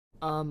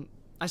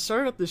I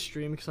started up this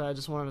stream because I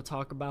just wanted to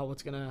talk about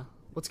what's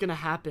gonna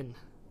happen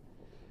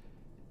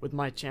with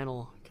my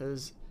channel.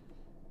 Because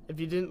if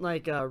you didn't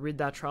read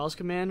that Trials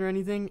command or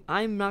anything,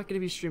 I'm not gonna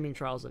be streaming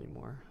Trials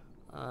anymore.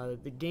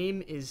 The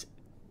game is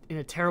in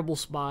a terrible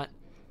spot.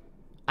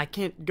 I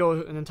can't go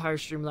an entire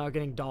stream without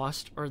getting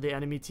DOSed or the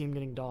enemy team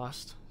getting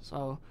DOSed.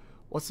 So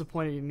what's the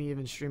point of me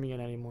even streaming it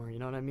anymore? You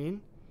know what I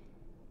mean?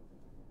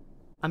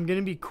 I'm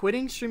gonna be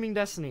quitting streaming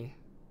Destiny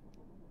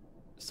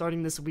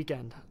starting this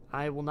weekend.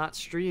 I will not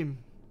stream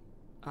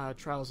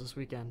Trials this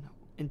weekend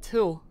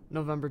until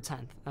November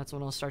 10th. That's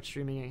when I'll start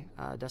streaming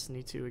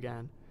Destiny 2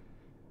 again.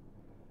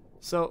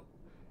 So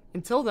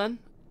until then,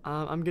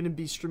 I'm going to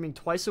be streaming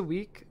twice a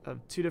week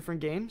of 2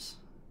 different games.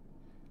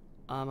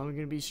 I'm going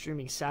to be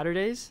streaming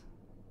Saturdays,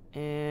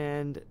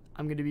 and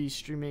I'm going to be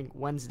streaming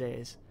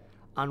Wednesdays.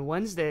 On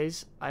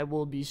Wednesdays, I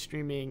will be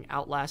streaming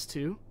Outlast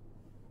 2,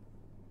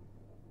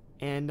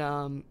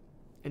 and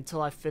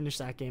until I finish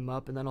that game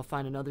up, and then I'll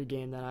find another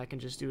game that I can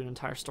just do an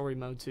entire story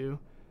mode to.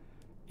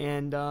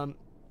 And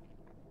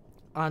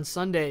on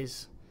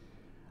Sundays,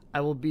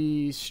 I will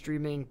be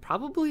streaming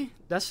probably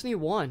Destiny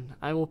 1.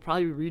 I will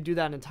probably redo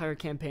that entire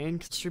campaign.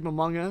 Stream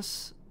Among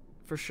Us,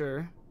 for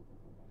sure.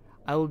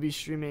 I will be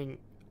streaming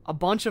a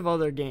bunch of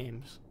other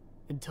games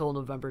until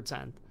November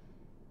 10th.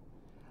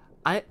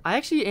 I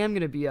actually am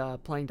going to be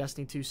playing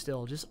Destiny 2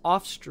 still, just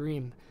off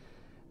stream.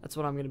 That's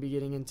what I'm going to be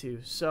getting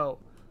into. So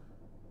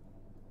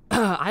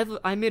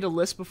I made a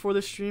list before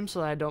the stream so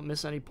that I don't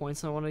miss any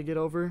points I want to get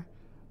over.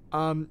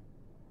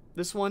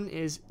 This one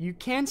is, you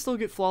can still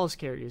get flawless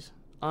carries.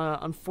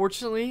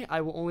 Unfortunately,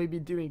 I will only be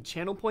doing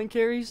channel point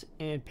carries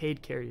and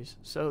paid carries.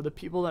 So the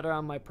people that are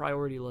on my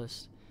priority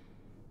list.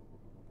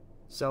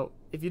 So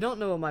if you don't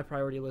know what my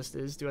priority list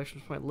is, do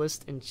 !point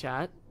list in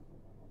chat,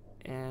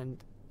 and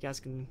you guys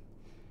can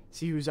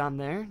see who's on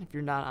there. If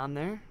you're not on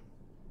there,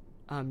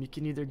 you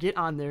can either get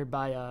on there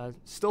by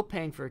still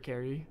paying for a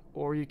carry,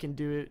 or you can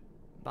do it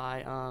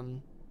by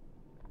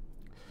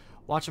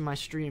watching my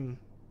stream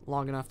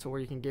long enough to where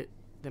you can get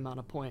the amount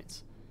of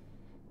points.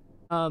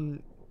 The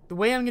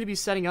way I'm going to be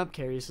setting up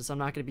carries, since I'm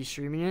not going to be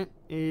streaming it,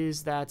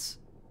 is that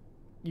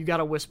you got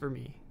to whisper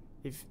me.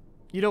 If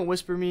you don't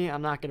whisper me,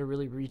 I'm not going to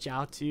really reach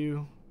out to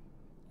you.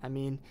 I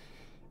mean,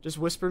 just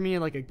whisper me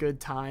at like a good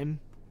time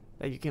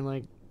that you can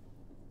like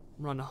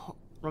run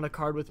a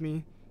card with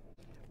me.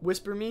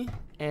 Whisper me,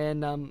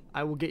 and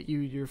I will get you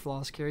your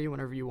flawless carry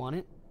whenever you want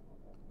it.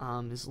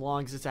 As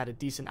long as it's at a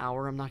decent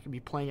hour. I'm not going to be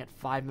playing at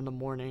 5 in the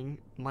morning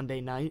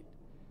Monday night.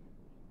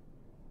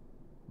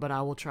 But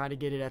I will try to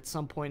get it at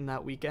some point in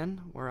that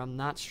weekend where I'm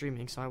not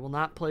streaming. So I will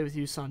not play with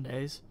you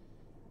Sundays.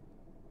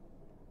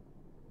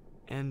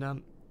 And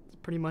that's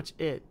pretty much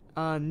it.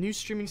 New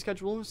streaming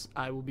schedules.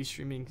 I will be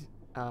streaming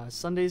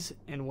Sundays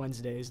and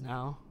Wednesdays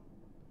now.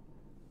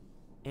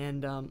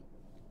 And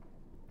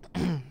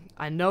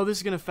I know this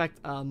is going to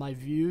affect my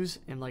views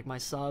and like my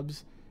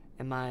subs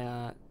and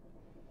my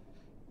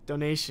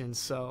donations.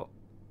 So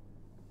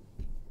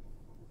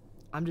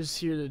I'm just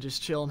here to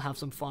just chill and have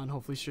some fun,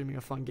 hopefully streaming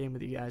a fun game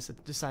with you guys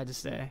that decide to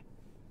stay.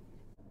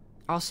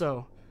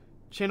 Also,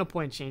 channel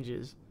point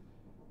changes.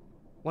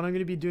 What I'm going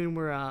to be doing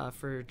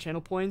for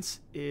channel points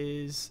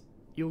is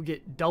you'll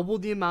get double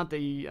the amount that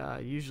you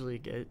usually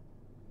get.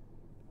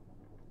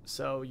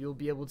 So you'll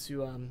be able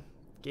to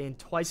gain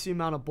twice the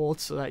amount of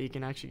bolts so that you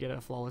can actually get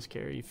a flawless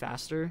carry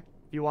faster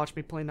if you watch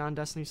me play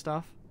non-Destiny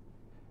stuff.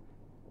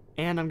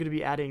 And I'm going to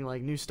be adding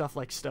like new stuff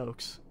like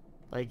Stokes,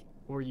 like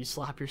where you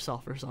slap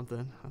yourself or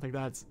something. I think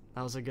that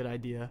was a good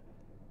idea.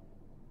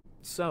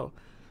 So,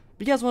 if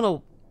you guys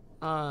want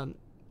to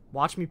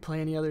watch me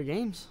play any other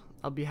games,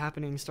 I'll be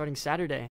happening starting Saturday.